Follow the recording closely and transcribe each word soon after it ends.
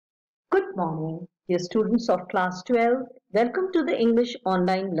Good morning, dear students of class 12. Welcome to the English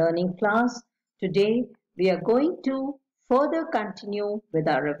online learning class. Today we are going to further continue with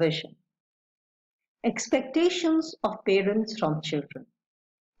our revision. Expectations of parents from children.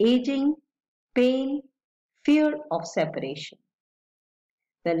 Aging, pain, fear of separation.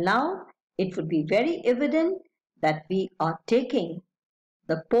 Well, now it would be very evident that we are taking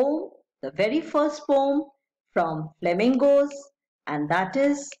the poem, the very first poem from Flamingos, and that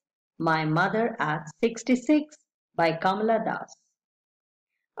is My Mother at 66 by Kamala Das.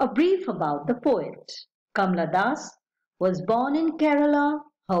 A brief about the poet. Kamala Das was born in Kerala.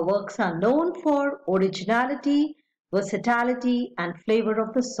 Her works are known for originality, versatility, and flavor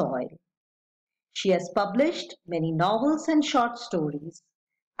of the soil. She has published many novels and short stories,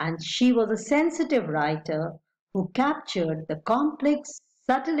 and she was a sensitive writer who captured the complex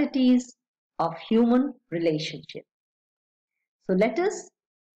subtleties of human relationships. So let us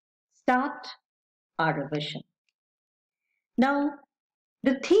start our revision. Now,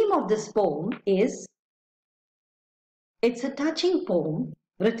 the theme of this poem is, it's a touching poem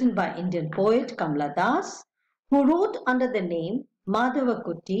written by Indian poet Kamala Das, who wrote under the name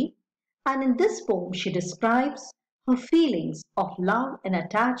Madhavakutti, and in this poem she describes her feelings of love and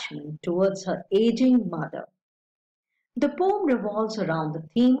attachment towards her aging mother. The poem revolves around the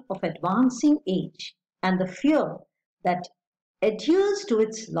theme of advancing age and the fear that adheres to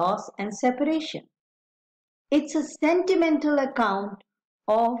its loss and separation. It's a sentimental account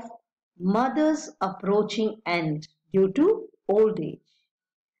of mother's approaching end due to old age,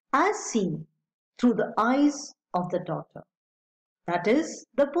 as seen through the eyes of the daughter, that is,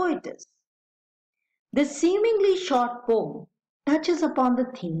 the poetess. This seemingly short poem touches upon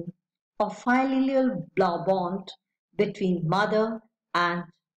the theme of filial bond between mother and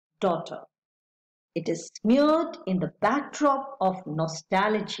daughter. It is smeared in the backdrop of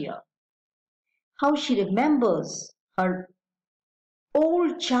nostalgia, how she remembers her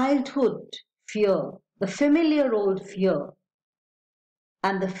old childhood fear, the familiar old fear,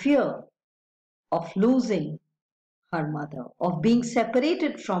 and the fear of losing her mother, of being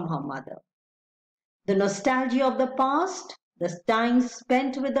separated from her mother. The nostalgia of the past, the time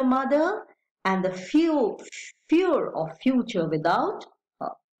spent with the mother, and the fear of future without her.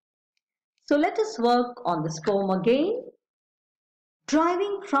 So let us work on this poem again.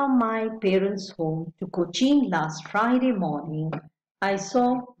 Driving from my parents' home to Cochin last Friday morning, I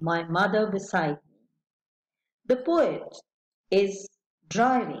saw my mother beside me. The poet is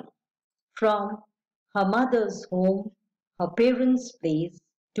driving from her mother's home, her parents' place,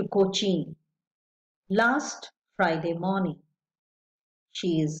 to Cochin last Friday morning.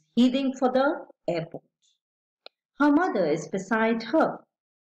 She is heading for the airport. Her mother is beside her,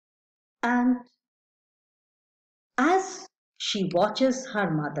 and as she watches her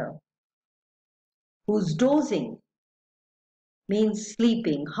mother, who's dozing, means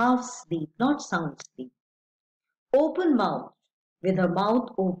sleeping, half sleep, not sound sleep, open mouth, with her mouth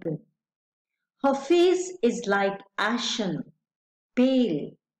open. Her face is like ashen,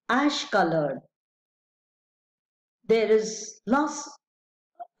 pale, ash colored. There is loss.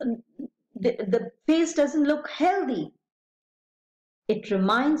 The face doesn't look healthy. It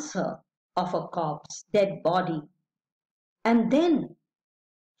reminds her of a corpse, dead body. And then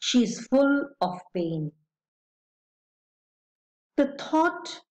she is full of pain. The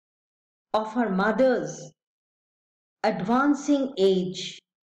thought of her mother's advancing age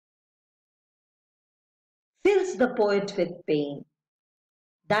fills the poet with pain,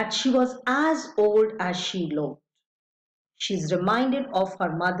 that she was as old as she looked. She is reminded of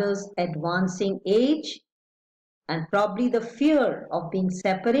her mother's advancing age and probably the fear of being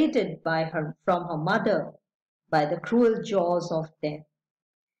separated from her mother by the cruel jaws of death.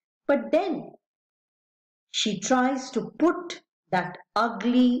 But then she tries to put that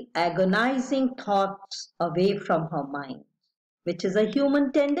ugly, agonizing thoughts away from her mind, which is a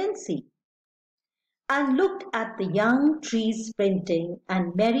human tendency, and looked at the young trees sprinting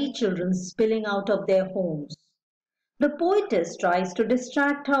and merry children spilling out of their homes. The poetess tries to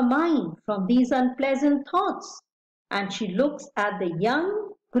distract her mind from these unpleasant thoughts, and she looks at the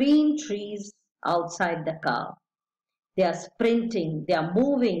young green trees outside the car. They are sprinting, they are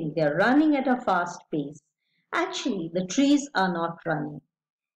moving, they are running at a fast pace. Actually, the trees are not running.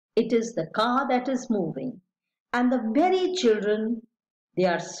 It is the car that is moving. And the merry children, they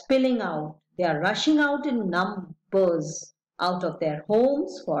are spilling out. They are rushing out in numbers out of their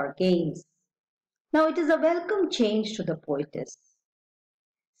homes for games. Now it is a welcome change to the poetess.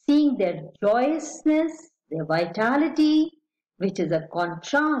 Seeing their joyousness, their vitality, which is a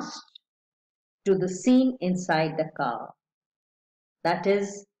contrast to the scene inside the car. That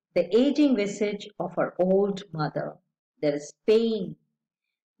is the aging visage of her old mother. There is pain,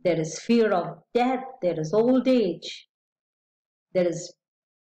 there is fear of death, there is old age, there is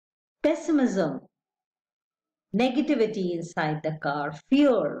pessimism, negativity inside the car,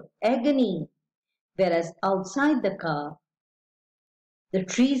 fear, agony, whereas outside the car, the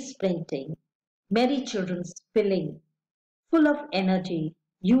trees sprinting, merry children spilling, full of energy,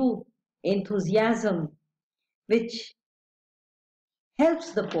 youth, enthusiasm, which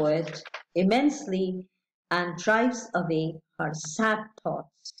helps the poet immensely and drives away her sad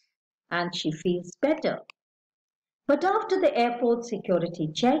thoughts, and she feels better. But after the airport security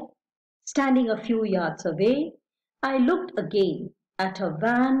check, standing a few yards away, I looked again at her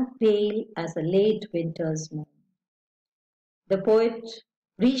van pale as a late winter's moon. The poet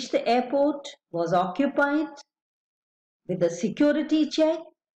reached the airport, was occupied with a security check,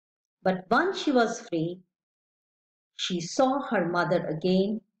 but once she was free, she saw her mother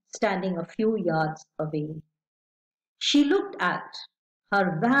again standing a few yards away. She looked at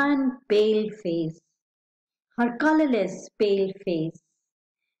her wan pale face, her colorless pale face,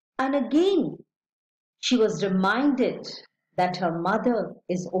 and again she was reminded that her mother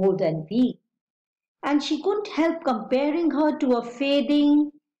is old and weak, and she couldn't help comparing her to a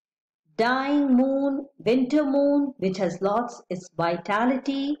fading, dying moon, winter moon, which has lost its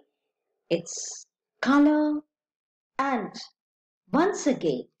vitality, its color, and once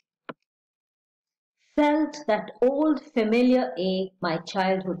again felt that old familiar ache, my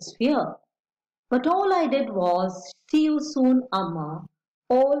childhood's fear. But all I did was, see you soon, Amma.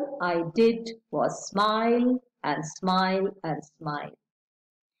 All I did was smile and smile and smile.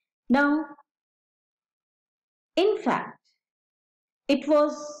 Now, in fact, it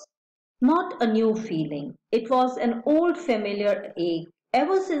was not a new feeling. It was an old familiar ache.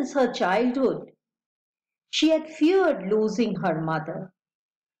 Ever since her childhood, she had feared losing her mother.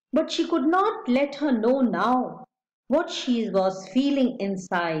 But she could not let her know now what she was feeling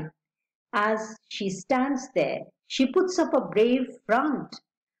inside. As she stands there, she puts up a brave front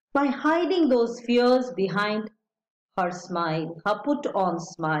by hiding those fears behind her smile, her put on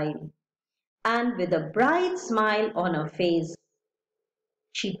smile. And with a bright smile on her face,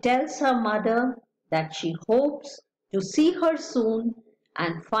 she tells her mother that she hopes to see her soon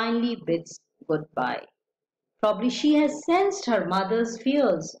and finally bids goodbye. Probably she has sensed her mother's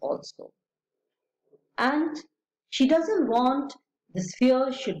fears also. And she doesn't want this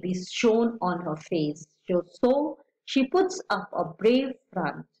fear should be shown on her face. So she puts up a brave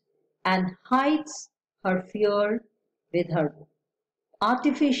front and hides her fear with her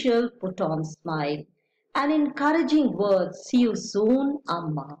artificial put on smile and encouraging words, see you soon,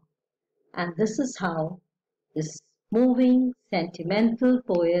 Amma. And this is how this moving, sentimental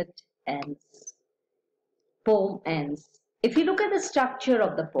poem ends. If you look at the structure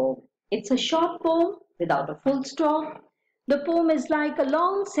of the poem, it's a short poem without a full stop. The poem is like a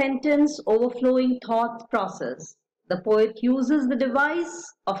long sentence overflowing thought process. The poet uses the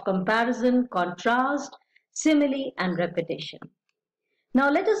device of comparison, contrast, simile, and repetition. Now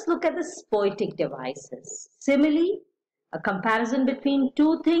let us look at the poetic devices. Simile, a comparison between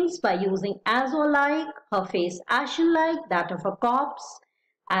two things by using as or like, her face ashen like that of a corpse,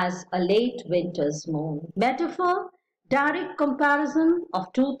 as a late winter's moon. Metaphor, direct comparison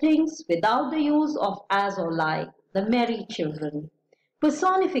of two things without the use of as or like, the merry children.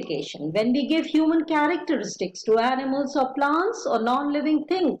 Personification, when we give human characteristics to animals or plants or non-living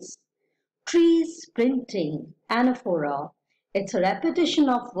things. Trees, printing, anaphora. It's a repetition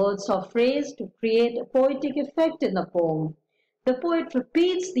of words or phrase to create a poetic effect in the poem. The poet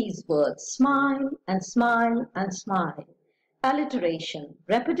repeats these words, smile and smile and smile. Alliteration,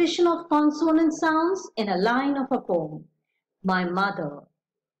 repetition of consonant sounds in a line of a poem. My mother,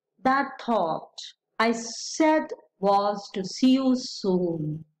 that thought I said was to see you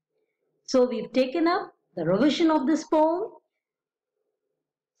soon. So we've taken up the revision of this poem.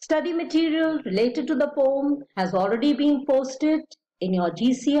 Study material related to the poem has already been posted in your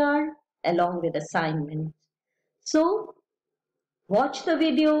GCR along with assignment. So watch the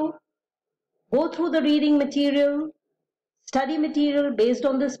video, go through the reading material, study material based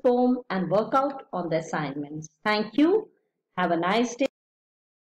on this poem and work out on the assignments. Thank you. Have a nice day.